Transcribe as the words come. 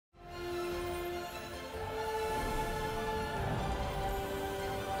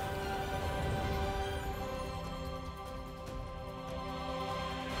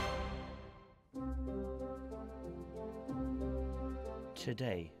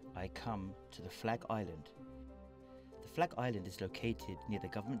Today I come to the Flag Island. The Flag Island is located near the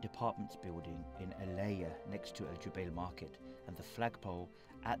Government Departments building in Alaya next to Al Jubail Market, and the flagpole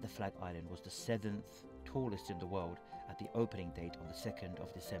at the Flag Island was the 7th tallest in the world at the opening date on the 2nd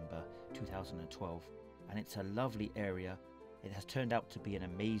of December 2012. And it's a lovely area. It has turned out to be an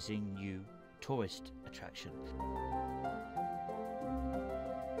amazing new tourist attraction.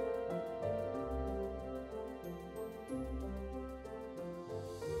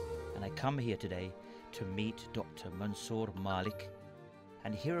 And I come here today to meet Dr. Mansoor Malik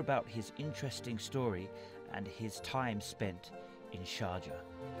and hear about his interesting story and his time spent in Sharjah.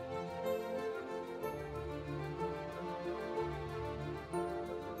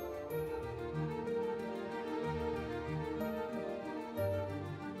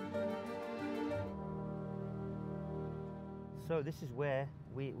 So this is where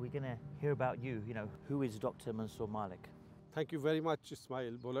we're going to hear about you. You know, who is Dr. Mansoor Malik? Thank you very much,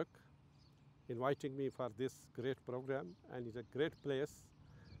 Ismail Bullock, inviting me for this great program, and it's a great place.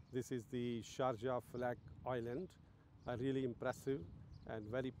 This is the Sharjah Flag Island, really impressive and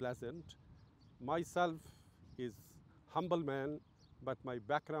very pleasant. Myself is humble man, but my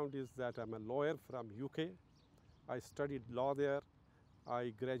background is that I'm a lawyer from UK. I studied law there.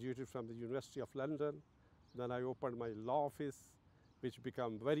 I graduated from the University of London. Then I opened my law office, which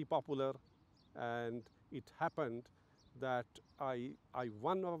became very popular, and it happened that I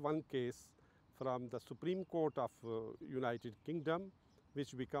won one case from the Supreme Court of United Kingdom,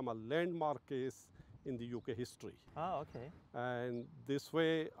 which became a landmark case in the UK history. Oh, okay. And this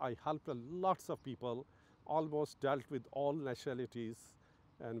way I helped lots of people, almost dealt with all nationalities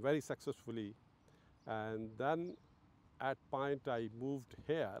and very successfully. And then at point I moved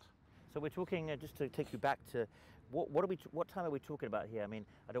here. So we're talking, just to take you back to, what time are we talking about here? I mean,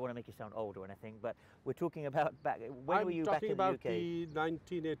 I don't want to make you sound old or anything, but we're talking about back, when were you back in the UK? I'm talking about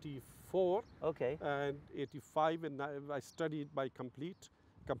 1984 okay. And 85, and I studied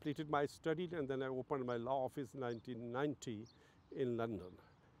completed my study, and then I opened my law office in 1990 in London.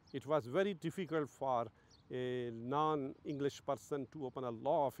 It was very difficult for a non-English person to open a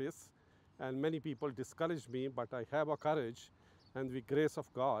law office, and many people discouraged me, but I have a courage, and with the grace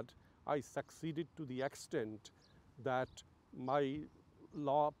of God, I succeeded to the extent that my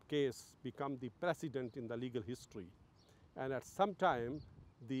law case became the precedent in the legal history. And at some time,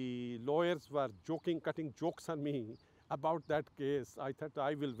 the lawyers were cutting jokes on me about that case. I thought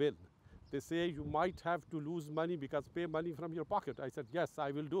I will win. They say you might have to lose money because pay money from your pocket. I said, yes, I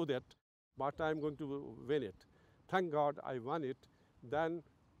will do that, but I'm going to win it. Thank God I won it. Then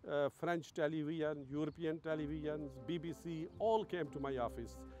French television, European televisions, BBC, all came to my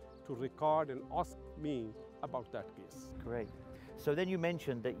office to record and ask me about that case. Great. So then you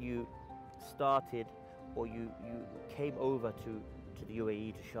mentioned that you started, or you came over to the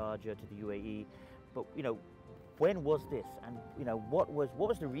UAE, to Sharjah, to the UAE, but you know, when was this, and you know, what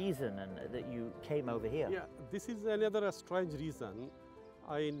was the reason that you came over here? Yeah, this is another strange reason.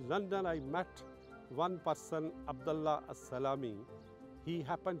 In London I met one person, Abdullah As-Salami. He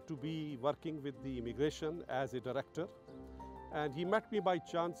happened to be working with the immigration as a director, and he met me by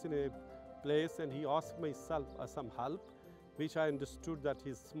chance in a place, and he asked me some help, which I understood that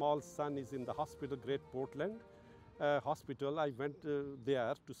his small son is in the hospital, Great Portland Hospital. I went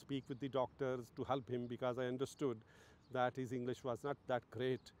there to speak with the doctors to help him, because I understood that his English was not that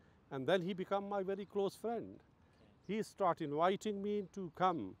great. And then he became my very close friend. He started inviting me to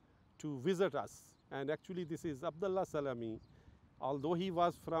come to visit us, and actually this is Abdullah Salami. Although he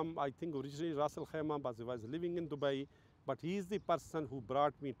was from, I think, originally Ras Al Khaimah, but he was living in Dubai, but he is the person who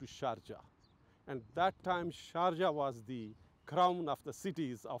brought me to Sharjah. And that time Sharjah was the crown of the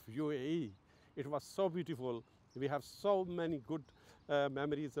cities of UAE. It was so beautiful. We have so many good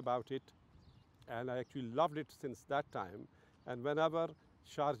memories about it, and I actually loved it since that time. And whenever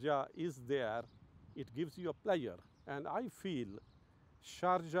Sharjah is there, it gives you a pleasure. And I feel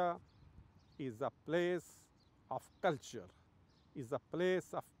Sharjah is a place of culture, is a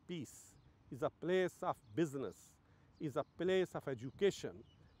place of peace, is a place of business, is a place of education,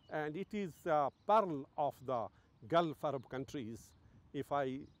 and it is a pearl of the Gulf Arab countries, if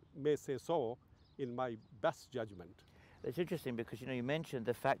I may say so, in my best judgment. It's interesting because, you know, you mentioned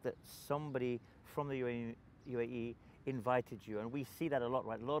the fact that somebody from the UAE invited you, and we see that a lot,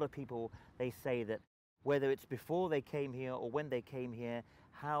 right? A lot of people, they say that whether it's before they came here or when they came here,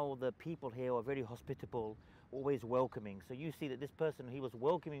 how the people here are very hospitable, always welcoming. So you see that this person, he was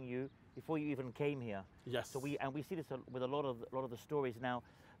welcoming you before you even came here. Yes. So we see this with a lot of the stories. Now,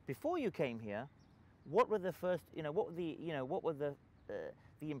 before you came here, what were the first, what were the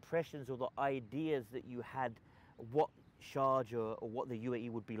impressions or the ideas that you had? What Sharjah or what the UAE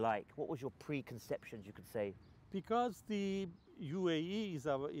would be like? What was your preconceptions, you could say? Because the UAE is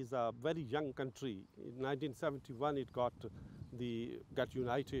a very young country. In 1971, it got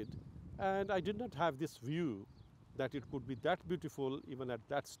united, and I did not have this view that it could be that beautiful even at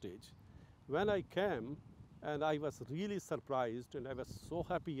that stage. When I came, and I was really surprised, and I was so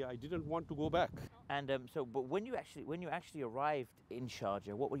happy. I didn't want to go back. And but when you actually arrived in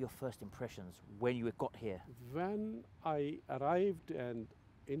Sharjah, what were your first impressions when you got here? When I arrived and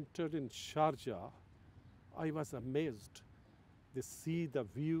entered in Sharjah, I was amazed to see the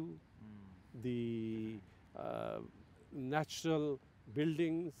view, the natural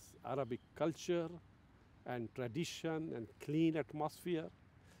buildings, Arabic culture and tradition and clean atmosphere.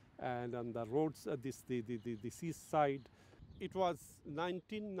 And on the roads, the seaside. It was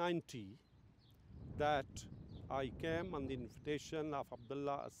 1990 that I came on the invitation of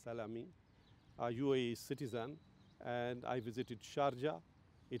Abdullah As-Salami, a UAE citizen, and I visited Sharjah.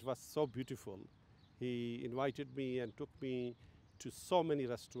 It was so beautiful. He invited me and took me to so many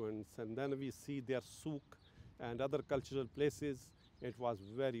restaurants, and then we see their souk and other cultural places. It was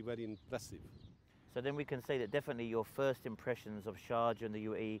very, very impressive. So then we can say that definitely your first impressions of Sharjah and the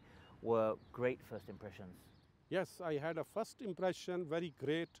UAE were great first impressions. Yes, I had a first impression, very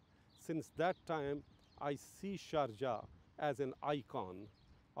great. Since that time, I see Sharjah as an icon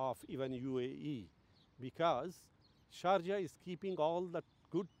of even UAE, because Sharjah is keeping all the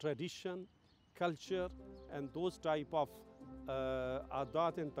good tradition, culture, and those type of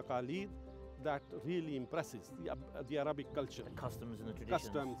adat and taqaleed that really impresses the Arabic culture. The customs and the traditions.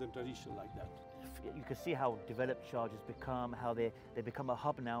 Customs and tradition like that. You can see how developed Sharjah has become, how they become a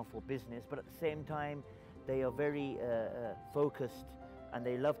hub now for business, but at the same time, they are very focused, and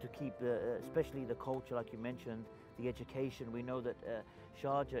they love to keep, especially the culture, like you mentioned, the education. We know that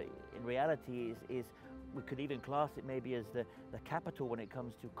Sharjah, in reality, is we could even class it maybe as the capital when it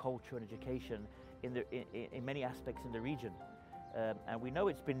comes to culture and education in many aspects in the region. And we know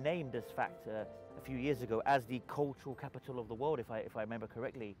it's been named as fact a few years ago as the cultural capital of the world, if I remember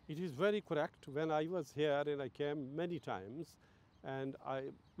correctly. It is very correct. When I was here, and I came many times, and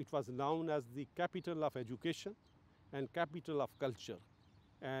it was known as the capital of education and capital of culture.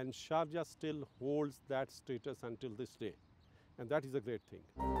 And Sharjah still holds that status until this day. And that is a great thing.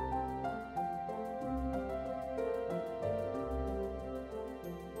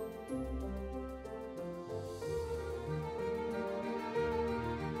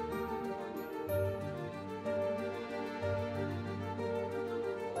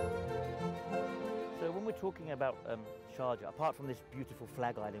 Talking about Sharjah, apart from this beautiful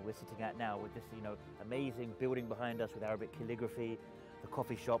flag island we're sitting at now, with this amazing building behind us with Arabic calligraphy, the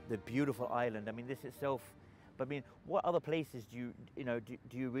coffee shop, the beautiful island. I mean, this itself. But I mean, what other places do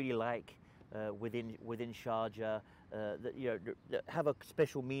you really like within Sharjah that have a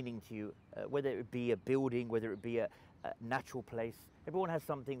special meaning to you? Whether it be a building, whether it be a natural place, everyone has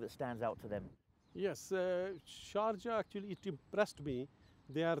something that stands out to them. Yes, Sharjah actually it impressed me.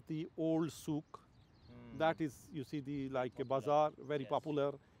 They are the old souk. That is, you see, like a bazaar, very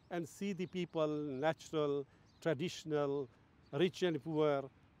popular, and see the people, natural, traditional, rich and poor,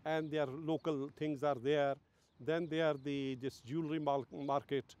 and their local things are there. Then there this jewelry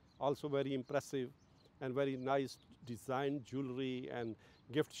market, also very impressive, and very nice designed jewelry and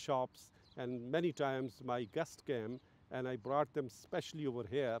gift shops. And many times my guests came, and I brought them specially over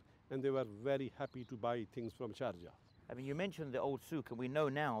here, and they were very happy to buy things from Sharjah. I mean, you mentioned the old souk, and we know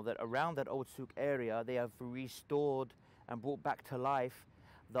now that around that old souk area, they have restored and brought back to life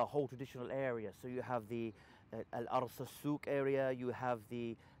the whole traditional area. So you have the Al-Arsa souk area, you have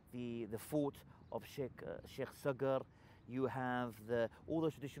the fort of Sheikh Sagar, you have all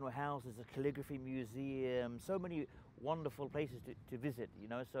those traditional houses, the calligraphy museum, so many wonderful places to visit,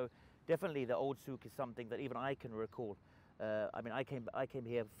 So definitely the old souk is something that even I can recall. I mean, I came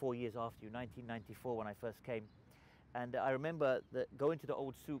here 4 years after you, 1994 when I first came. And I remember that going to the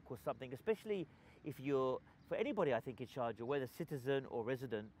old souk was something, especially for anybody I think in Sharjah, whether citizen or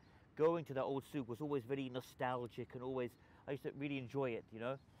resident, going to the old souk was always very nostalgic, and I used to really enjoy it,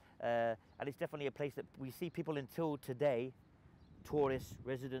 And it's definitely a place that we see people until today, tourists,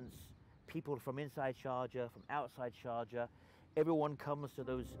 residents, people from inside Sharjah, from outside Sharjah, everyone comes to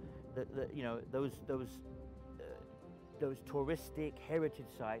those touristic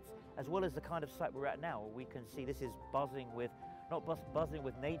heritage sites, as well as the kind of site we're at now. We can see this is buzzing with, not buzzing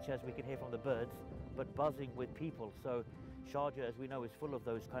with nature as we can hear from the birds, but buzzing with people. So Sharjah, as we know, is full of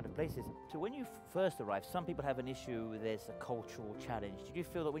those kind of places. So when you first arrived, some people have an issue with this, a cultural challenge. Did you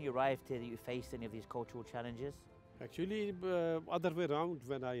feel that when you arrived here that you faced any of these cultural challenges? Actually, other way around,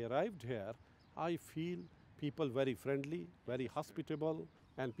 when I arrived here, I feel People very friendly, very hospitable,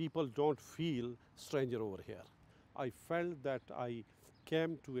 and people don't feel stranger over here. I felt that I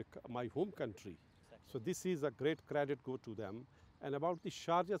came to my home country. So this is a great credit go to them. And about the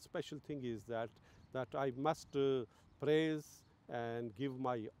Sharjah special thing is that I must praise and give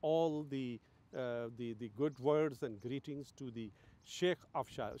my all the good words and greetings to the Sheikh of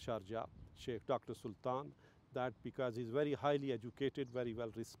Sharjah, Sheikh Dr. Sultan, that because he's very highly educated, very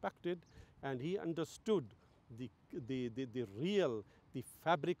well respected, and he understood the real, the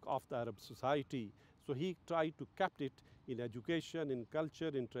fabric of the Arab society. So he tried to kept it in education, in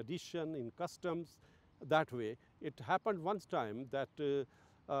culture, in tradition, in customs, that way. It happened once time that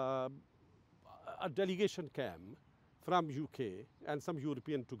a delegation came from UK and some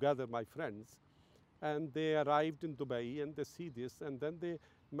European together, my friends, and they arrived in Dubai and they see this, and then they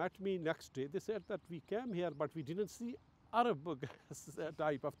met me next day. They said that we came here, but we didn't see Arab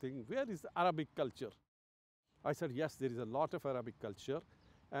type of thing. Where is Arabic culture? I said, yes, there is a lot of Arabic culture,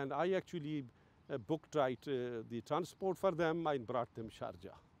 and I actually booked the transport for them. I brought them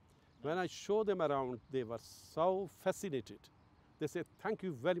Sharjah. When I showed them around, they were so fascinated. They said, thank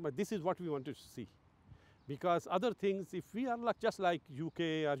you very much. This is what we wanted to see. Because other things, if we are just like UK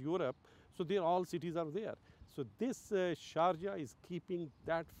or Europe, so all cities are there. So this Sharjah is keeping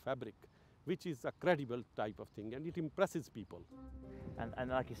that fabric, which is a credible type of thing, and it impresses people.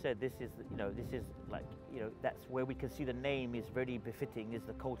 And like you said, this is like, that's where we can see the name is very befitting, is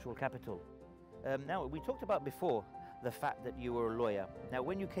the cultural capital. Now, we talked about before the fact that you were a lawyer. Now,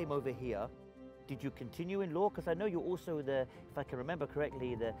 when you came over here, did you continue in law? Because I know you're also if I can remember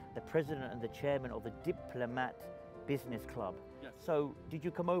correctly, the president and the chairman of the Diplomat Business Club. Yes. So did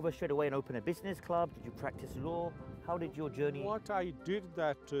you come over straight away and open a business club? Did you practice law? How did your journey? What I did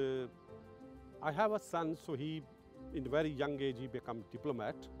that, I have a son, so he, in a very young age, he became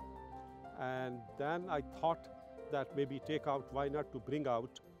diplomat. And then I thought that maybe why not to bring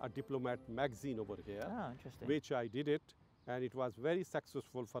out a diplomat magazine over here. Ah, interesting. Which I did it, and it was very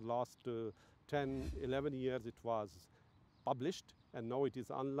successful for last 10, 11 years. It was published, and now it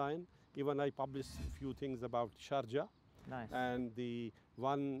is online. Even I published a few things about Sharjah. Nice. And the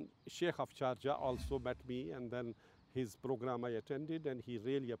one Sheikh of Sharjah also met me, and then his program I attended, and he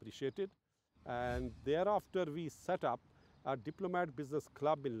really appreciated. And thereafter we set up a Diplomat Business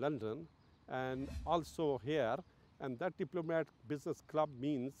Club in London and also here. And that Diplomat Business Club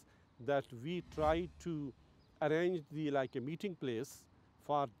means that we try to arrange like a meeting place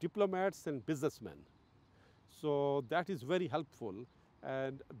for diplomats and businessmen. So that is very helpful.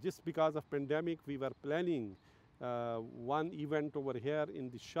 And just because of pandemic, we were planning one event over here in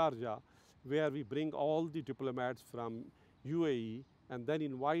the Sharjah, where we bring all the diplomats from UAE and then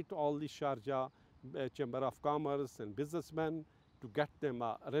invite all the Sharjah Chamber of Commerce and businessmen to get them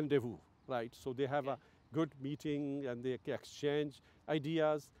a rendezvous, right? So they have a good meeting and they exchange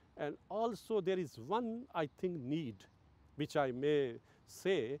ideas. And also there is one, I think, need, which I may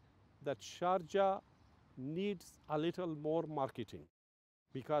say, that Sharjah needs a little more marketing,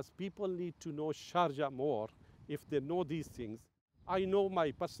 because people need to know Sharjah more if they know these things. I know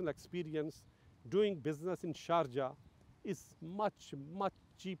my personal experience doing business in Sharjah is much, much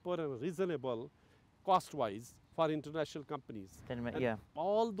cheaper and reasonable cost-wise for international companies. Yeah.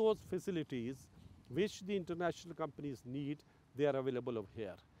 All those facilities which the international companies need, they are available over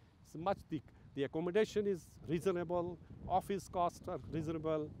here. It's much the accommodation is reasonable, office costs are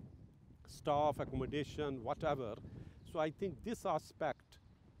reasonable, staff accommodation, whatever. So I think this aspect,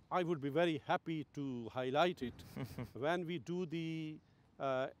 I would be very happy to highlight it. When we do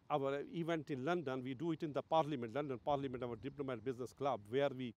our event in London, we do it in the Parliament, London Parliament, our Diplomat Business Club, where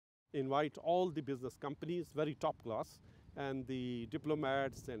we invite all the business companies, very top class, and the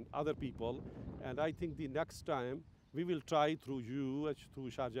diplomats and other people. And I think the next time we will try through you, through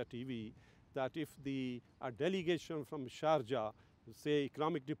Sharjah TV, that if a delegation from Sharjah, say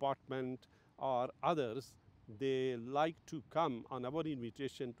economic department or others, they like to come on our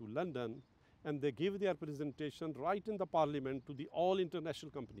invitation to London, and they give their presentation right in the Parliament to all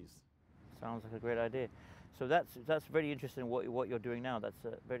international companies. Sounds like a great idea. So that's very interesting what you're doing now. That's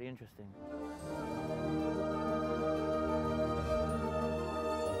very interesting.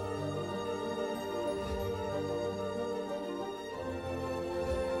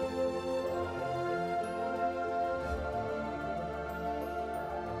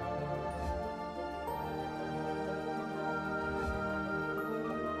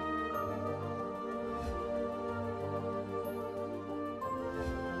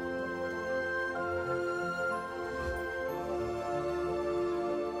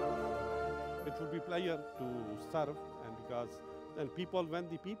 It would be a pleasure to serve, and when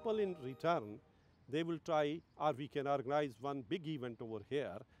the people in return, they will try, or we can organize one big event over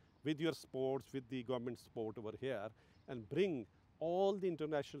here with your sports, with the government support over here, and bring all the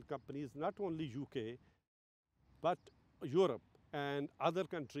international companies, not only UK, but Europe and other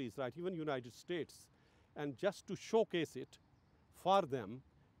countries, right, even United States, and just to showcase it for them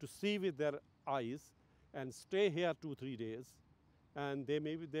to see with their eyes and stay here 2-3 days, and they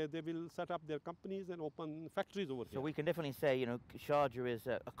will set up their companies and open factories over here. So we can definitely say, you know, Sharjah is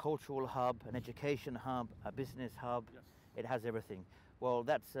a cultural hub, an education hub, a business hub. Yes. It has everything. Well,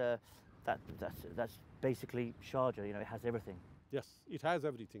 that's basically Sharjah. You know, it has everything. Yes, it has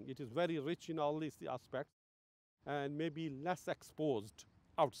everything. It is very rich in all these aspects, and maybe less exposed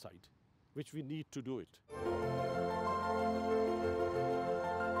outside, which we need to do it.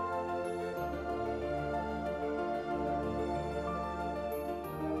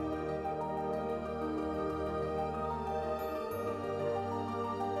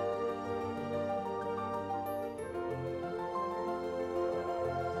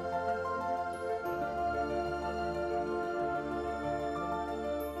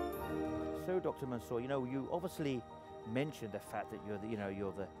 So, Dr. Mansoor, you know, you obviously mentioned the fact that you're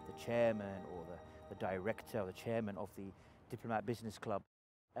the chairman or the director or the chairman of the Diplomat Business Club,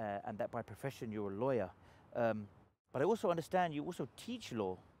 and that by profession you're a lawyer. But I also understand you also teach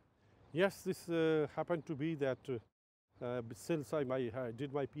law. Yes, this happened to be that since I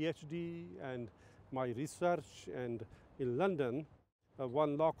did my PhD and my research, and in London,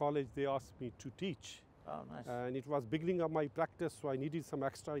 one law college, they asked me to teach. Oh, nice. And it was beginning of my practice, so I needed some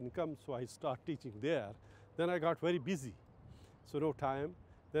extra income, so I started teaching there. Then I got very busy, so no time.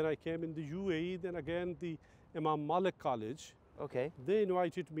 Then I came in the UAE, then again the Imam Malik College. Okay. They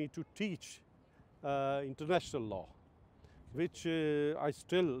invited me to teach international law, which I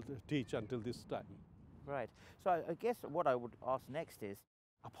still teach until this time. Right. So I guess what I would ask next is,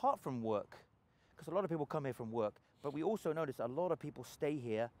 apart from work, because a lot of people come here from work, but we also notice a lot of people stay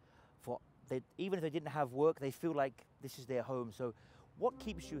here for, even if they didn't have work, they feel like this is their home. So what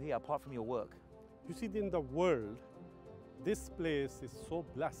keeps you here apart from your work? You see, in the world, this place is so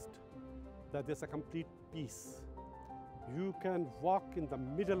blessed that there's a complete peace. You can walk in the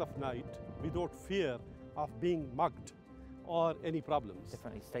middle of night without fear of being mugged or any problems.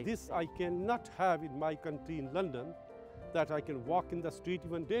 Definitely safe. This I cannot have in my country in London, that I can walk in the street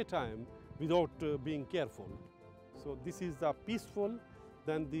even daytime without being careful. So this is the peaceful,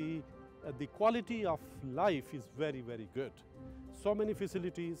 then the quality of life is very, very good. So many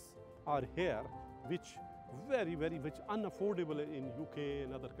facilities are here which which unaffordable in UK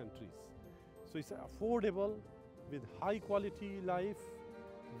and other countries. So it's affordable with high quality life,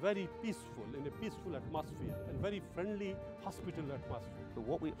 very peaceful, in a peaceful atmosphere, and very friendly hospital atmosphere.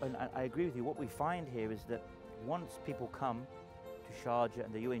 But and I agree with you, what we find here is that once people come to Sharjah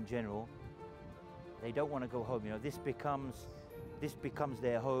and the UAE in general, they don't want to go home. You know, this becomes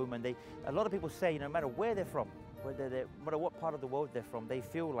their home, and a lot of people say, no matter where they're from, no matter what part of the world they're from, they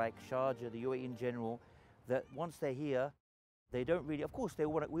feel like Sharjah, the UAE in general, that once they're here, they don't really, of course,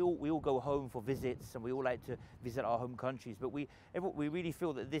 we all go home for visits, and we all like to visit our home countries, but we really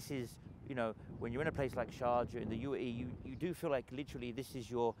feel that this is, you know, when you're in a place like Sharjah in the UAE, you do feel like literally this is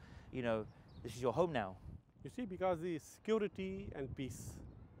your, you know, this is your home now. You see, because the security and peace,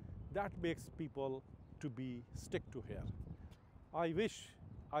 that makes people to stick to here. I wish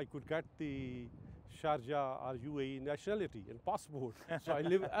I could get the Sharjah or UAE nationality and passport, so I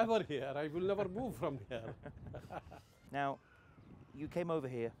live ever here. I will never move from here. Now, you came over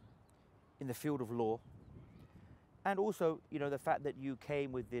here in the field of law, and also, you know, the fact that you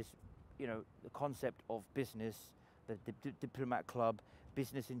came with this, you know, the concept of business, the Diplomat Club,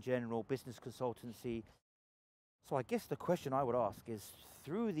 business in general, business consultancy. So I guess the question I would ask is,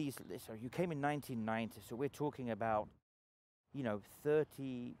 through these, so you came in 1990, so we're talking about, you know,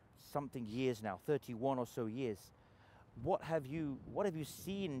 30-something years now, 31 or so years. What have you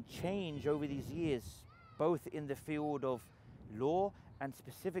seen change over these years, both in the field of law and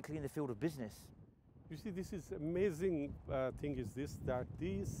specifically in the field of business? You see, this is amazing thing is this, that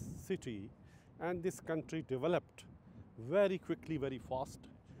this city and this country developed very quickly, very fast,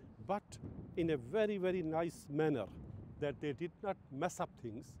 but in a very, very nice manner, that they did not mess up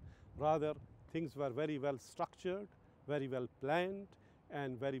things. Rather, things were very well structured, very well planned,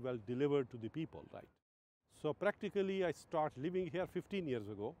 and very well delivered to the people, right? So practically, I started living here 15 years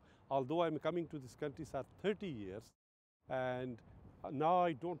ago, although I'm coming to this country for 30 years, and now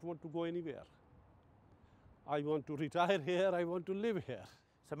I don't want to go anywhere. I want to retire here, I want to live here.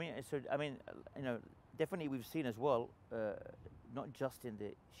 So I mean, you know, definitely we've seen as well, not just in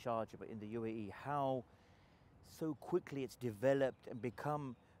the Sharjah, but in the UAE, how so quickly it's developed and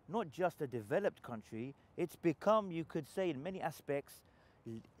become not just a developed country, it's become, you could say, in many aspects,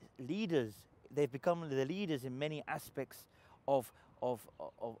 leaders. They've become the leaders in many aspects of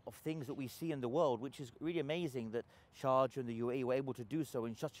things that we see in the world, which is really amazing that Sharjah and the UAE were able to do so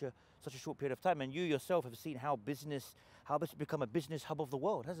in such a short period of time. And you yourself have seen how this has become a business hub of the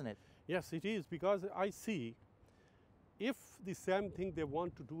world, hasn't it? Yes, it is, because I see if the same thing they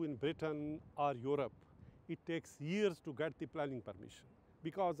want to do in Britain or Europe, it takes years to get the planning permission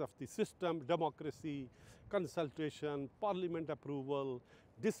because of the system, democracy, consultation, parliament approval,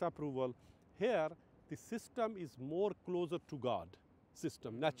 disapproval. Here, the system is more closer to God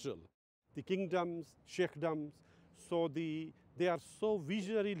system, natural. The kingdoms, sheikdoms, so they are so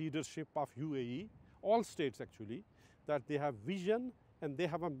visionary leadership of UAE, all states actually, that they have vision and they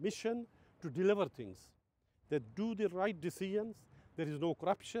have a mission to deliver things. They do the right decisions, there is no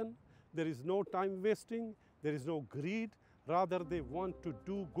corruption, there is no time wasting, there is no greed. Rather, they want to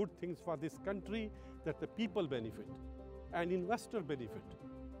do good things for this country that the people benefit and investor benefit.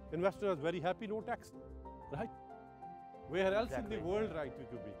 Investor is very happy, no tax, right? Where else in the world, right, it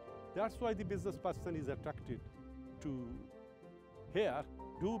could be. That's why the business person is attracted to here,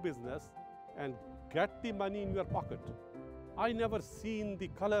 do business and get the money in your pocket. I never seen the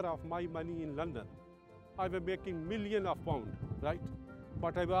color of my money in London. I was making millions of pounds, right?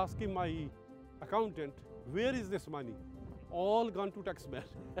 But I was asking my accountant, where is this money? All gone to taxman.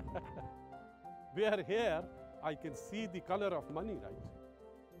 Where here, I can see the color of money, right?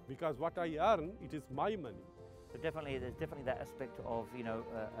 Because what I earn, it is my money. So definitely, there's definitely that aspect of, you know,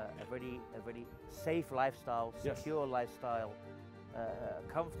 a very safe lifestyle, secure lifestyle,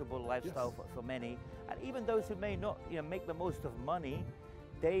 comfortable lifestyle for many. And even those who may not, you know, make the most of money,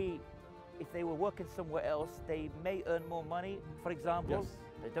 if they were working somewhere else, they may earn more money. For example,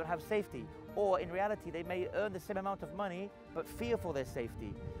 they don't have safety. Or in reality, they may earn the same amount of money, but fear for their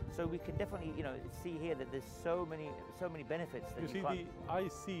safety. So we can definitely, you know, see here that there's so many benefits. That you see, I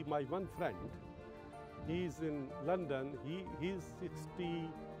see my one friend. He's in London. He's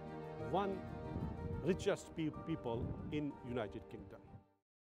 61 richest people in United Kingdom.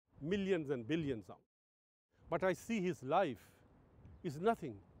 Millions and billions of. But I see his life is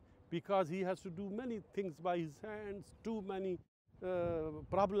nothing because he has to do many things by his hands, too many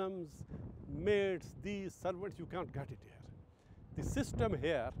problems, maids, these servants, you can't get it here. The system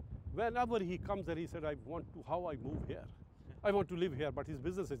here, whenever he comes there, he said, how I move here. I want to live here, but his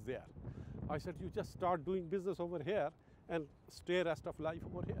business is there. I said, you just start doing business over here and stay rest of life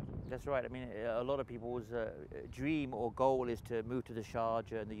over here. That's right. I mean, a lot of people's dream or goal is to move to the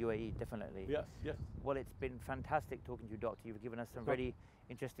Sharjah and the UAE, definitely. Yes, yes. Well, it's been fantastic talking to you, Doctor. You've given us some very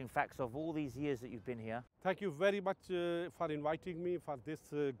interesting facts of all these years that you've been here. Thank you very much for inviting me for this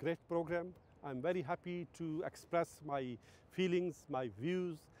great program. I'm very happy to express my feelings, my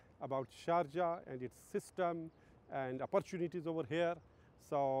views about Sharjah and its system and opportunities over here.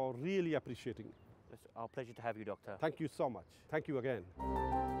 So really appreciating. It's our pleasure to have you, Doctor. Thank you so much. Thank you again.